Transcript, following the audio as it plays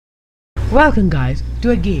Welcome guys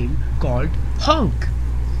to a game called Honk.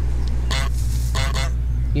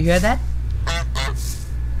 You hear that?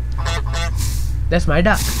 That's my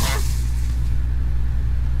duck.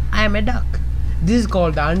 I am a duck. This is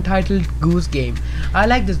called the Untitled Goose Game. I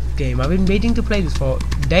like this game. I've been waiting to play this for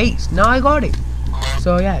days. Now I got it.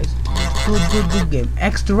 So yeah, it's good game.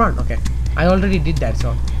 X to run. Okay, I already did that.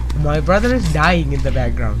 So my brother is dying in the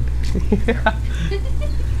background.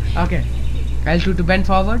 Okay, L2 to bend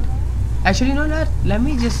forward. Actually, no, let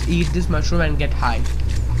me just eat this mushroom and get high.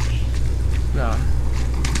 No.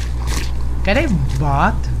 Can I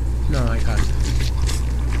bath? No, I can't.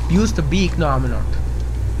 Use the beak? No, I'm not.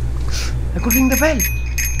 I could ring the bell.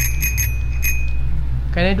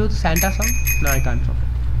 Can I do the Santa song? No, I can't.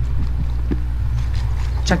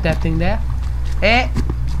 Check that thing there.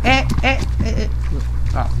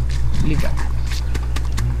 Oh, leave that.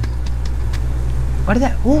 What is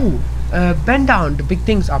that? Oh, bend down the big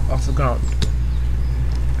things up off the ground.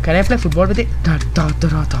 Can I play football with it?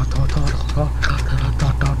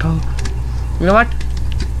 You know what?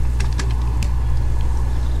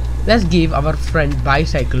 Let's give our friend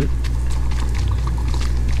bicycle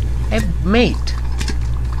a mate.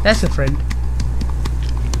 That's a friend.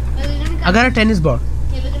 I got a tennis ball.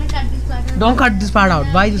 Yeah, we're gonna cut this part out. Don't cut this part out.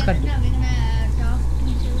 Why just cut it? No, we're gonna talk to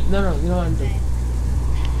each other. No, you don't want to.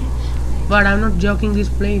 But I'm not joking these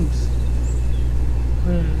flames.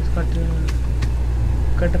 Just cut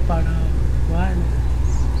the part out. Why?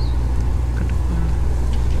 Cut the part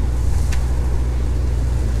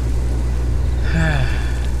out.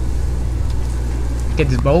 Get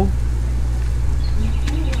this bow.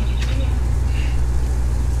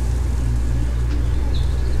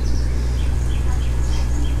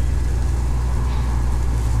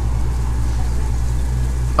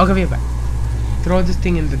 Okay, we're back. Throw this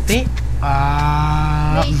thing in the thing.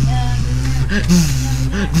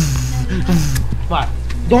 What?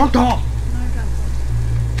 Don't talk.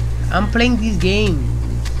 I'm playing this game.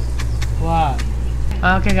 Wow.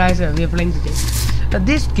 Okay, guys, we are playing this game.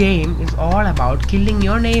 This game is all about killing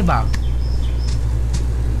your neighbor.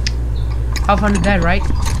 How fun is that, right?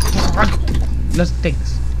 Let's take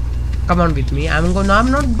this. Come on with me. I'm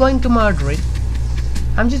not going to murder it.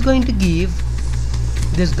 I'm just going to give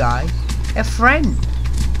this guy a friend.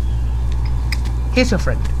 Here's your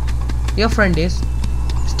friend. Your friend is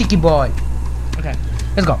Sticky Boy. Okay,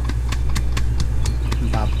 let's go. Oh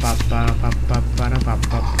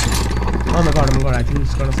my god, I think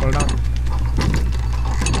it's gonna fall down.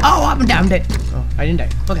 Oh, I'm damn dead. Oh, I didn't die.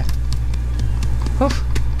 Okay. Oof.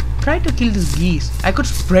 Try to kill this geese. I could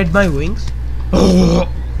spread my wings. Oh.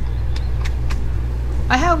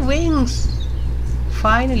 I have wings.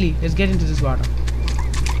 Finally, let's get into this water.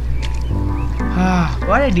 Ah,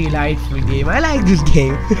 what a delightful game. I like this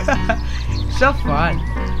game. So fun.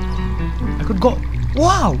 I could go.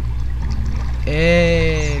 Wow.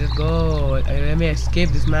 Hey, let's go. Let me escape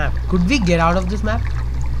this map. Could we get out of this map?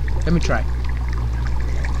 Let me try.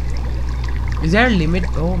 Is there a limit?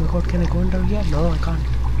 Oh my god, can I go down here? No, I can't.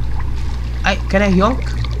 Can I yonk?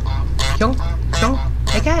 Yonk? Yonk?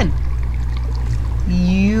 I can.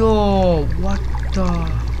 Yo, what the?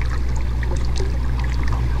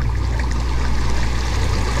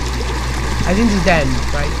 I think this is the end,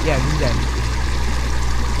 right? Yeah, this is the end.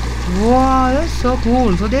 Wow, that's so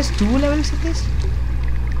cool. So there's 2 levels of this?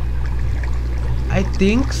 I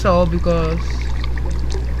think so, because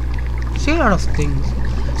see a lot of things.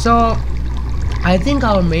 So I think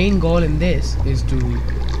our main goal in this is to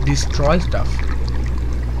destroy stuff.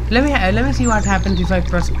 Let me see what happens if I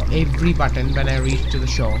press every button when I reach to the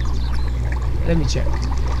shore. Let me check.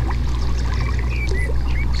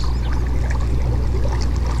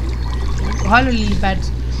 Hello, lily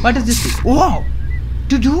pads. What does this do? Wow!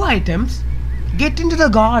 To do items, get into the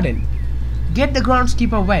garden. Get the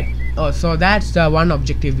groundskeeper wet. Oh, so that's the one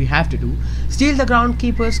objective we have to do. Steal the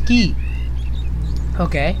groundskeeper's key.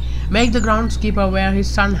 Okay. Make the groundskeeper wear his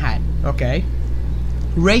sun hat. Okay.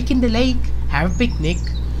 Rake in the lake. Have a picnic.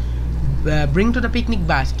 Bring to the picnic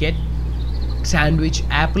basket sandwich,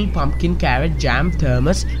 apple, pumpkin, carrot, jam,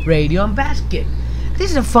 thermos, radio, and basket.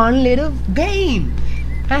 This is a fun little game.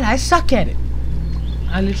 And I suck at it.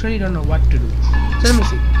 I literally don't know what to do. So let me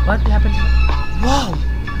see. What happens? Wow! I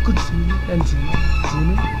could zoom in and zoom out,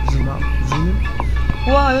 zoom in, zoom out, zoom in.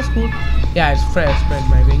 Wow, that's cool. Yeah, it's fresh. Spread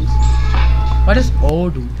my wings. What does O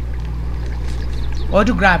do? O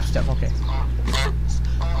to grab stuff. Okay.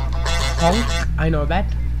 Honk. I know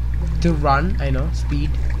that. To run. I know.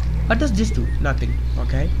 Speed. What does this do? Nothing.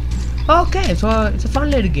 Okay. Okay. So it's a fun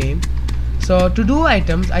little game. So to do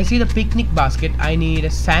items, I see the picnic basket. I need a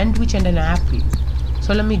sandwich and an apple.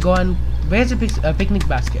 So let me go and where's the picnic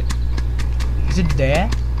basket? Is it there?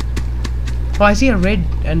 Oh, I see a red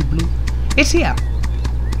and blue. It's here.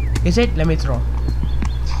 Is it? Let me throw.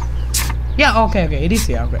 Yeah, okay, it is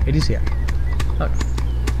here. Okay, it is here. Okay.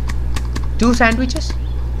 2 sandwiches.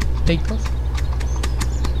 Take those.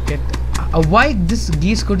 Get. Why this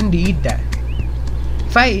geese couldn't eat that?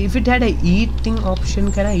 If it had a eating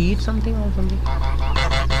option, can I eat something or something?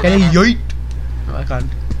 Can I eat? No, I can't.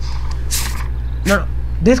 No.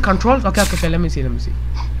 There's controls. Okay. Let me see.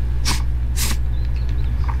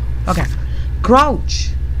 Okay. Crouch.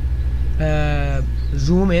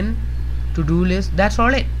 Zoom in. To-do list. That's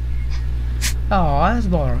all it. Oh, that's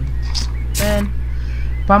boring. And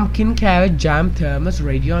pumpkin, carrot, jam, thermos,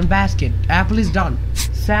 radio, and basket. Apple is done.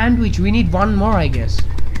 Sandwich. We need 1 more, I guess.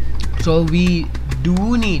 So we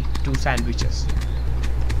do need 2 sandwiches.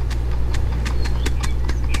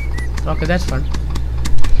 Okay, that's fun.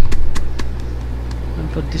 And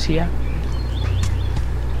put this here.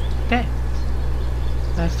 Okay.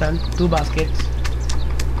 That's done. 2 baskets.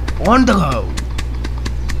 On the go.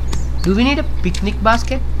 Do we need a picnic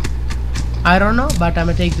basket? I don't know, but I'm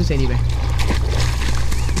gonna take this anyway.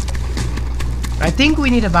 I think we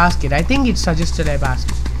need a basket. I think it suggested a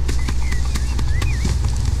basket.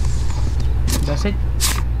 Does it?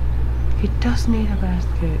 It does need a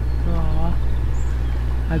basket. Oh,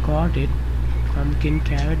 I got it. Pumpkin,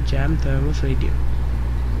 carrot, jam, thermos, radio.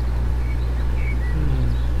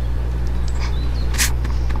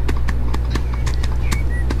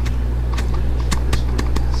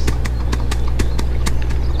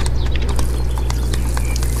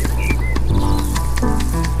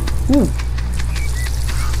 Ooh.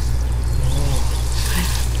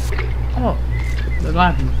 Oh, the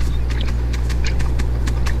garden.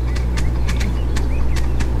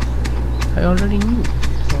 I already knew.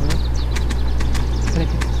 So, can I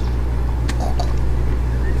get this?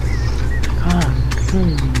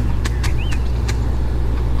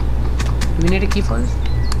 Do we need a key for this?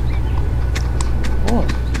 Oh.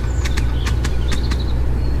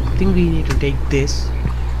 I think we need to take this.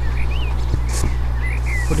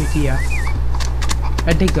 Put it here.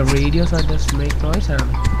 I take the radio so it does make noise. I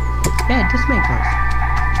don't know. Yeah, it does make noise.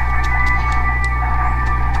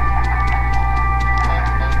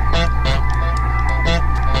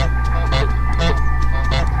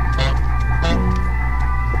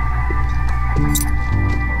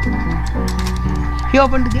 He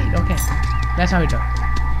opened the gate. Okay, that's how it does.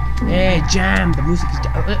 Hey, jam! The music is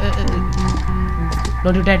jam.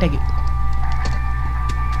 Don't you dare take it.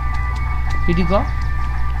 Did you go?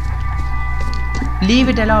 Leave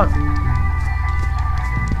it alone.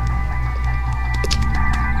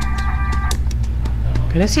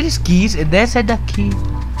 Can I see these keys? They said the key.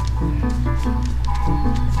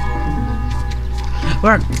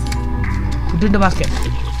 Run. Put it in the basket.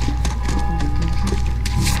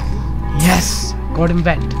 Yes. Got him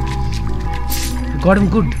wet. Got him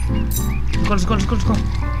good. Let's go.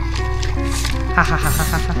 Ha ha ha ha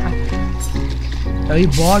ha ha. Are you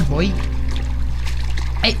bored, boy?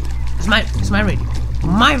 Hey, it's my radio.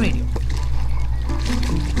 My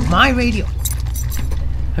radio.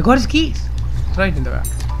 I got his keys. Right in the back.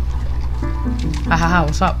 Ha ha ha,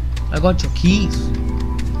 what's up? I got your keys.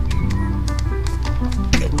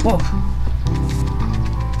 Whoa.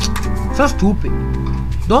 So stupid.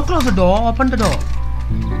 Don't close the door, open the door.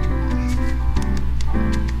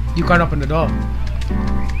 You can't open the door.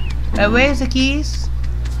 Where's the keys?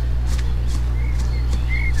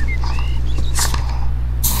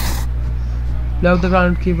 Lock the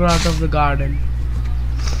groundskeeper out of the garden.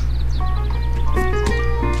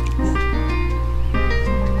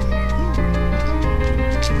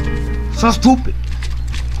 So stupid.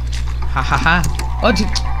 Ha ha ha. Oh,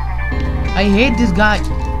 I hate this guy.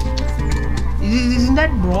 Isn't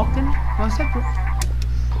that broken? What's that broken?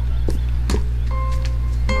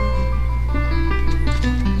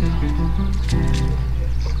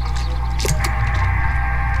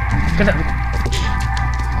 Get up.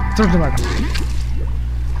 Throw the water.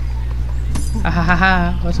 Ha ha ha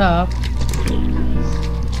ha. What's up?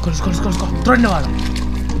 Let's go. Throw in the water.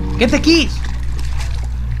 Get the keys.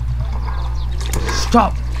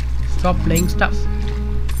 Stop playing stuff.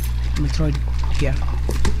 Let me throw it here.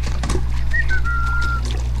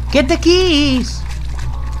 Get the keys.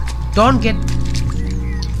 Don't get.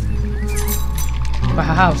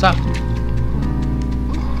 What's up?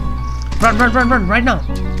 Run right now.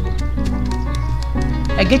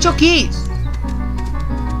 Hey, get your keys.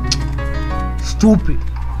 Stupid.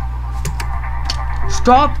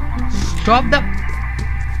 Stop the.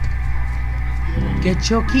 Get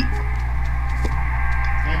your key.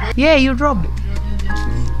 Yeah, you dropped it.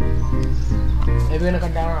 Hey, we're gonna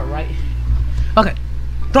come down, right? Okay,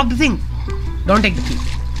 drop the thing. Don't take the key.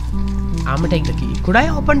 I'ma take the key. Could I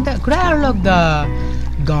unlock the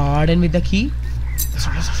garden with the key?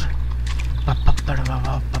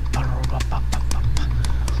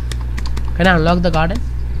 Can I unlock the garden?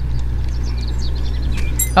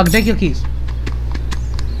 Okay, take your keys.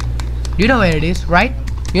 You know where it is, right?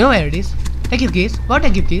 You know where it is. Take your keys. Go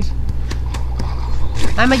take your keys.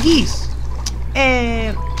 I'm a geese.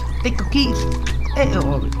 Take your keys.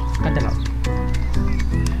 Oh, cut that out.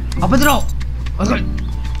 Open the door. Okay.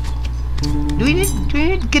 Do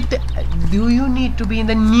you need to be in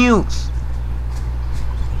the news?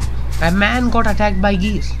 A man got attacked by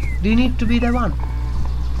geese. Do you need to be the one?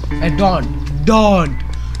 Don't.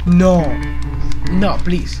 No,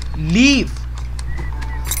 please. Leave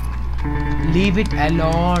it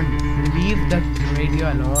alone. Leave the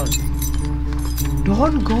radio alone.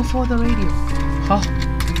 Don't go for the radio. Huh?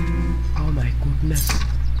 Oh my goodness.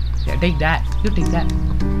 Yeah, take that. You take that.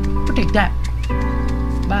 You take that.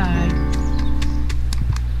 Bye.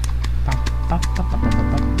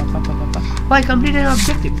 Oh, I completed an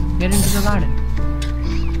objective. Get into the garden.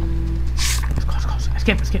 Let's go.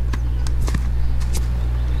 Escape.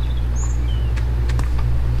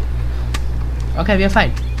 Okay, we are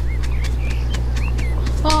fine.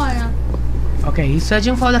 Oh, yeah. Okay, he's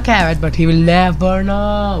searching for the carrot, but he will never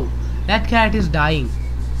know. That carrot is dying.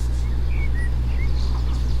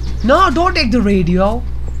 No, don't take the radio.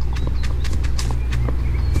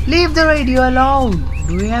 Leave the radio alone.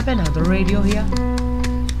 Do we have another radio here?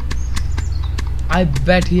 I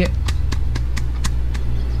bet here.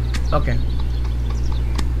 Okay.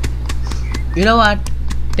 You know what?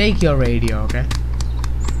 Take your radio, okay?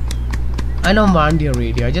 I don't want your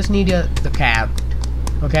radio. I just need the carrot.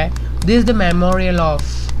 Okay? This is the memorial of...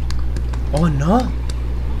 Oh no!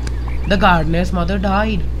 The gardener's mother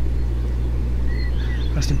died.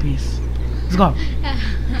 Rest in peace. Let's go.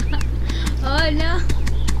 Oh no.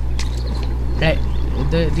 Right.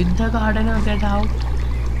 Did the gardener get out?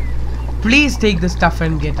 Please take the stuff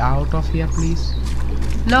and get out of here, please.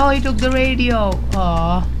 No, he took the radio.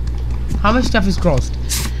 Aww. How much stuff is crossed?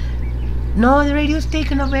 No, the radio's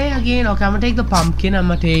taken away again. Okay, I'm gonna take the pumpkin. I'm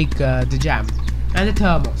gonna take the jam and the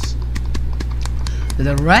thermos.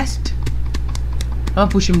 The rest, I'm gonna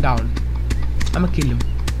push him down. I'm gonna kill him.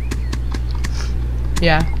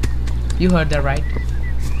 Yeah, you heard that right.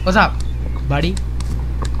 What's up, buddy?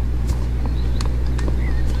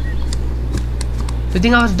 You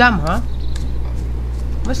think I was dumb, huh?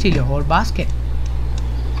 I'm gonna steal your whole basket.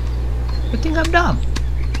 You think I'm dumb?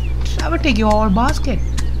 I will take your whole basket.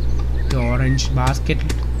 The orange basket.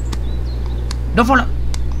 Don't fall.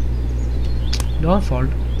 Don't fall.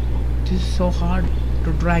 This is so hard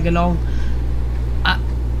to drag along.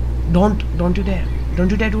 Don't you dare. Don't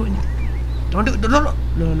you dare do it. No,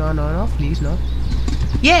 please, no.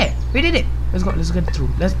 Yeah, we did it. Let's go. Let's get through.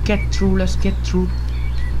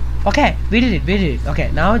 Okay, we did it.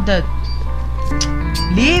 Okay, now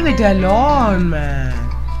leave it alone, man.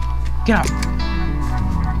 Get up.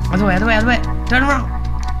 Other way. Turn around.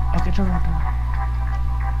 Okay, turn around.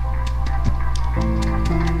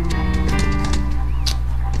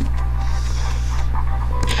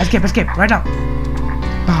 Escape, right now.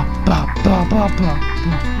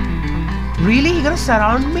 Really? You gonna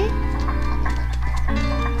surround me?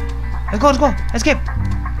 Let's go. Escape.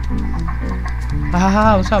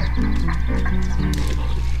 What's up?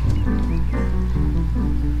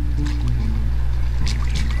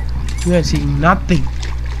 You are seeing nothing.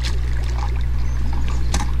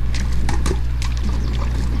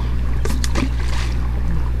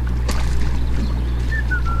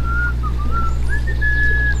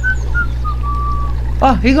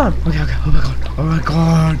 Oh, he gone. Okay. Oh my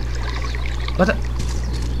god.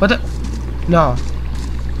 What the? No.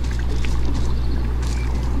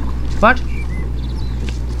 What?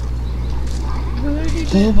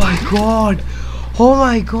 Oh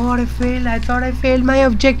my god, I failed. I thought I failed my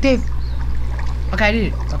objective. Okay, I did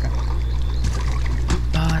it. Okay.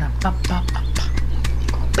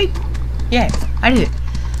 Beep. Yeah, I did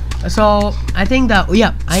it. So, I think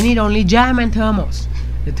I need only jam and thermos.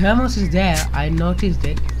 The thermos is there, I noticed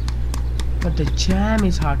it. But the jam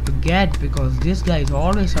is hard to get because this guy is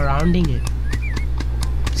always surrounding it.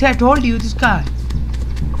 See, I told you, this guy.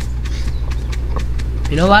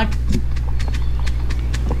 You know what?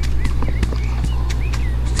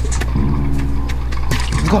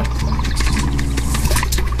 Go.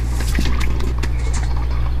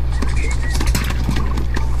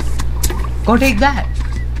 Go take that.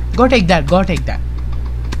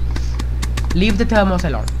 Leave the thermos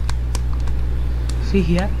alone. See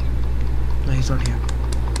here? No, he's not here.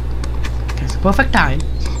 Okay, it's perfect time to...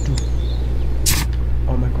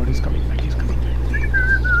 Oh my god, he's coming back.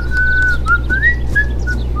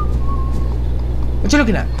 What you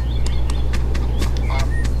looking at?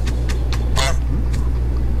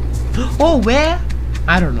 Oh, where?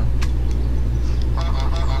 I don't know.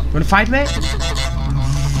 Wanna fight me?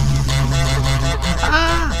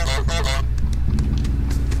 Ah!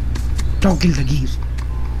 Don't kill the geese.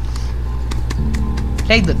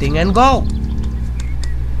 Take the thing and go.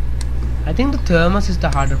 I think the thermos is the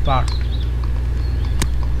harder part.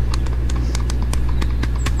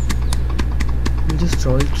 You just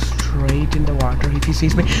throw it straight in the water if he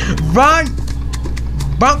sees me. Run!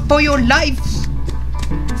 Run for your lives!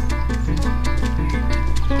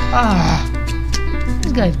 Ah,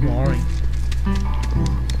 this guy is boring.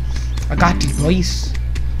 I got the voice.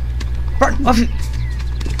 Run! Off you!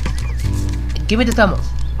 Give me the thermos.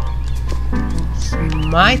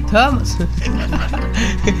 My thermos.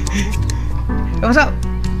 What's up?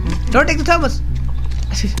 Don't take the thermos.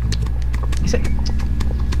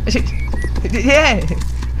 Yeah.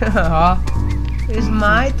 It's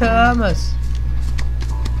my thermos.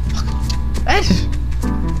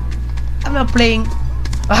 I'm not playing.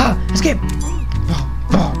 Escape.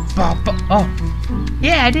 Oh.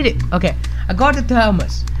 Yeah, I did it. Okay. I got the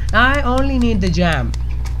thermos. I only need the jam.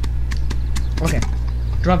 Okay.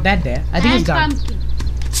 Drop that there. I think it's done. Pumpkin.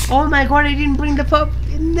 Oh my god, I didn't bring the pup.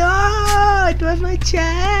 No, it was my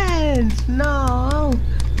chance. No.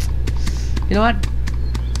 You know what?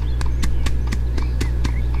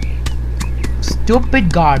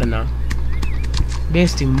 Stupid gardener.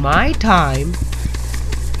 Wasting my time.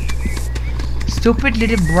 Stupid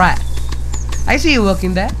little brat. I see you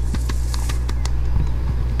working there.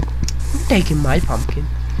 I'm taking my pumpkin.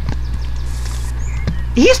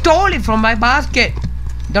 He stole it from my basket.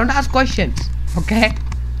 Don't ask questions, okay?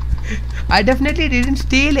 I definitely didn't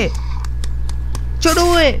steal it. So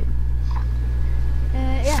do it.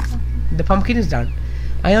 Yeah. The pumpkin is done.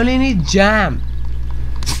 I only need jam.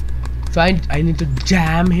 So I need to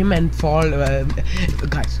jam him and fall.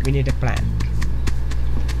 Guys, we need a plan.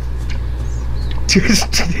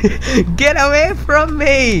 Just get away from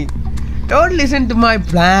me. Don't listen to my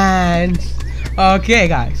plans. Okay,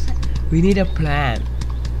 guys, we need a plan.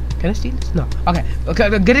 Can I steal this? No. Okay.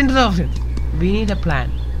 Okay. Get into the option. We need a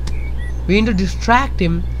plan. We need to distract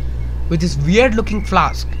him with this weird-looking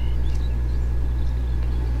flask,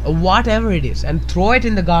 or whatever it is, and throw it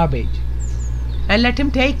in the garbage, and let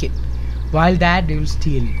him take it. While that, we will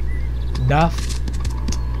steal the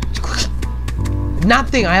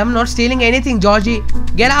nothing. I am not stealing anything, Georgie.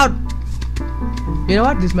 Get out. You know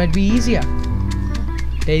what? This might be easier.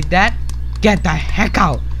 Take that. Get the heck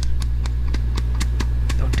out.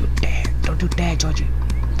 Don't you dare, Georgie.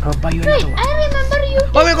 I'll buy you another one. I remember you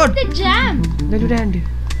Oh my god. the jam. Don't do that, Andy.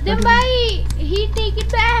 Then why he take it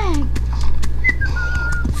back?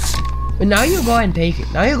 Now you go and take it.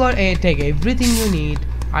 Now you go take everything you need.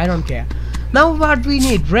 I don't care. Now what we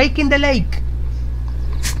need? Rake in the lake.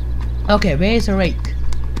 Okay, where is a rake?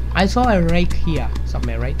 I saw a rake here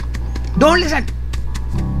somewhere, right? Don't listen.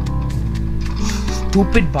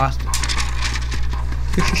 Stupid bastard.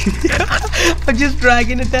 I'm just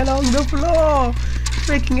dragging it along the floor,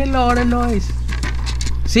 making a lot of noise.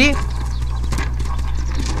 See?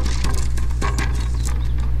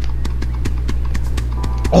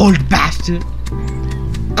 Old bastard.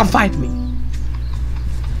 Come fight me.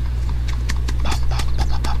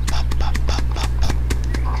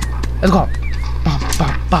 Let's go.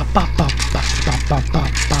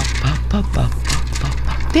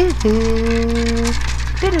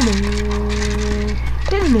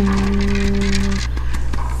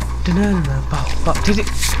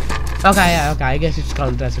 Okay, yeah, okay. I guess it's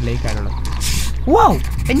counted as a lake. I don't know. Whoa!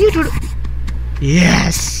 And you do.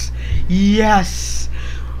 Yes, yes.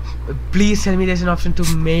 Please tell me there's an option to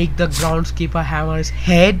make the groundskeeper hammer his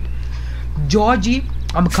head. Georgie,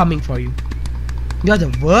 I'm coming for you. You're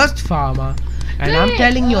the worst farmer, and I'm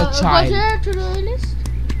telling your child. Was there a to-do list?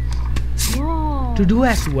 Wow. To do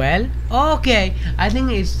as well. Okay, I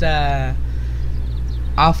think it's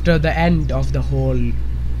after the end of the whole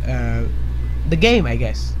the game, I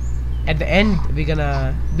guess. At the end, we're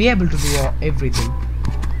gonna be able to do everything.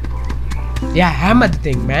 Yeah, hammer the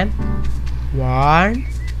thing, man. 1,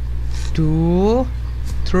 2,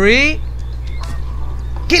 3.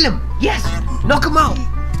 Kill him. Yes. Knock him out.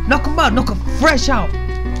 Knock him out. Knock him fresh out.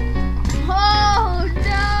 Oh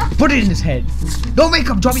no! Put it in his head. Don't wake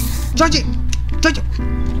up, Georgie. Georgie. Georgie.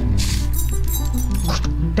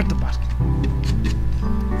 Take the basket.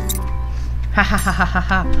 Ha ha ha ha ha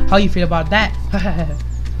ha. How you feel about that?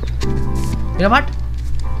 You know what?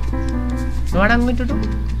 You know what I'm going to do?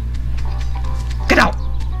 Get out.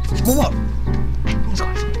 Move on. Let's go.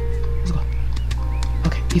 Let's go.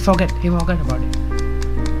 Okay. He forget about it.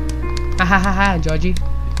 Ha ha ha ha, Georgie.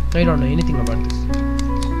 I don't know anything about this.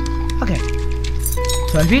 Okay.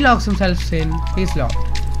 So if he locks himself in, he's locked.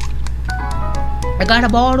 I got a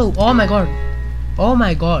bottle. Oh my god. Oh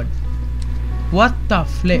my god. What the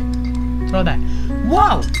flip? Throw that.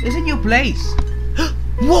 Wow! It's a new place.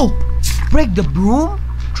 Whoa! Break the broom?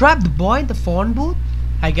 Trap the boy in the phone booth?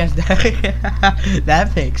 I guess that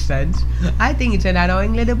that makes sense. I think it's an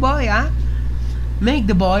annoying little boy, huh? Make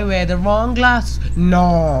the boy wear the wrong glasses.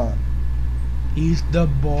 No. Is the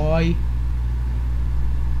boy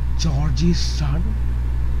Georgie's son?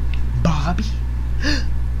 Bobby?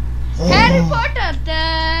 Oh, Harry Potter.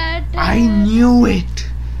 I knew it.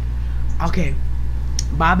 Okay,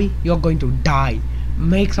 Bobby, you're going to die.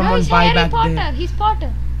 Make someone he's buy Harry back Potter. their. He's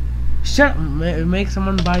Potter. Shut up. Make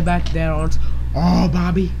someone buy back their own. Oh,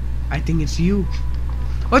 Bobby, I think it's you.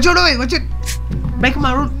 What you doing? What you? Make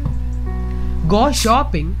my room. Go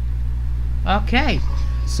shopping. Okay,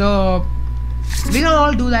 so we can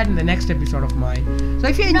all do that in the next episode of mine. So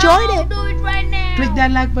if you enjoyed No, it, do it right now. click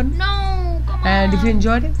that like button. No, come on. And if you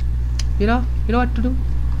enjoyed it, you know what to do.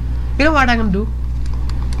 You know what I'm gonna do?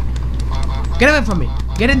 Get away from me.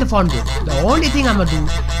 Get in the phone booth. The only thing I'm gonna do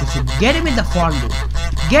is to get him in the phone booth.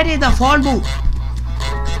 Get in the phone booth.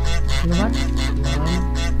 You know what?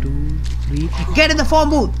 1, 2, 3. Get in the phone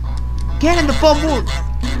booth. Get in the phone booth.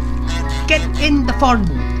 Get in the phone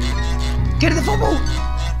booth. Get in the phone booth.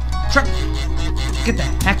 Get the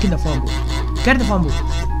heck in the phone booth. Get in the phone booth.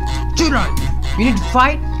 Children, you need to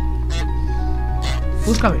fight.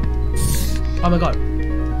 Who's coming? Oh my god.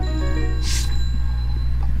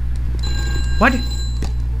 What?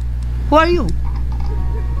 Who are you?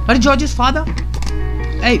 Are you George's father?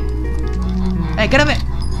 Hey. Hey, get away.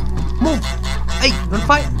 Move. Hey, don't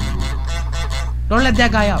fight. Don't let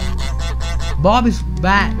that guy out. Bob is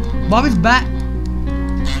bad. Bob is bad.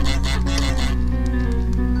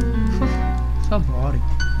 So boring.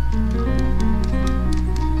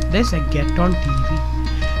 This I get on TV.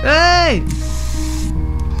 Hey!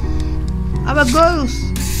 I'm a ghost.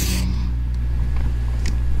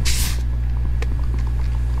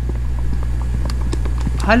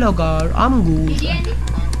 Hello, girl. I'm good. Did you end it?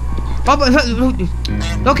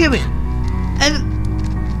 Don't kill me.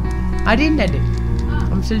 I didn't end it. Oh.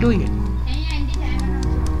 I'm still doing it. Can you end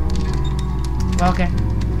it? Okay.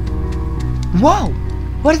 Wow.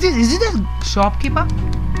 What is this? Is it a shopkeeper?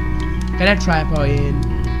 Can I try her in?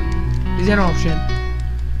 Is there an option?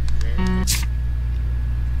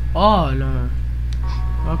 Oh no.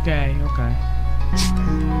 Okay.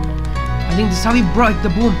 I think this is how we broke the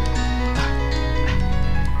boom.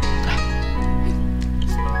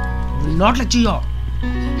 Not let you out.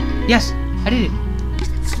 Yes, I did it.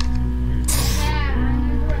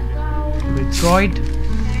 We throw it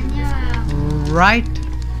right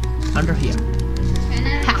under here.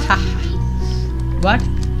 What?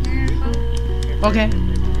 Okay.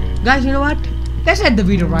 Guys, you know what? Let's end the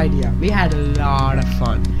video right here. We had a lot of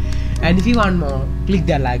fun. And if you want more, click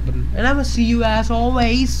that like button. And I will see you as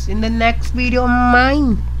always in the next video of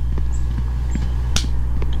mine.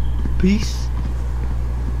 Peace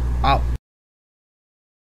out.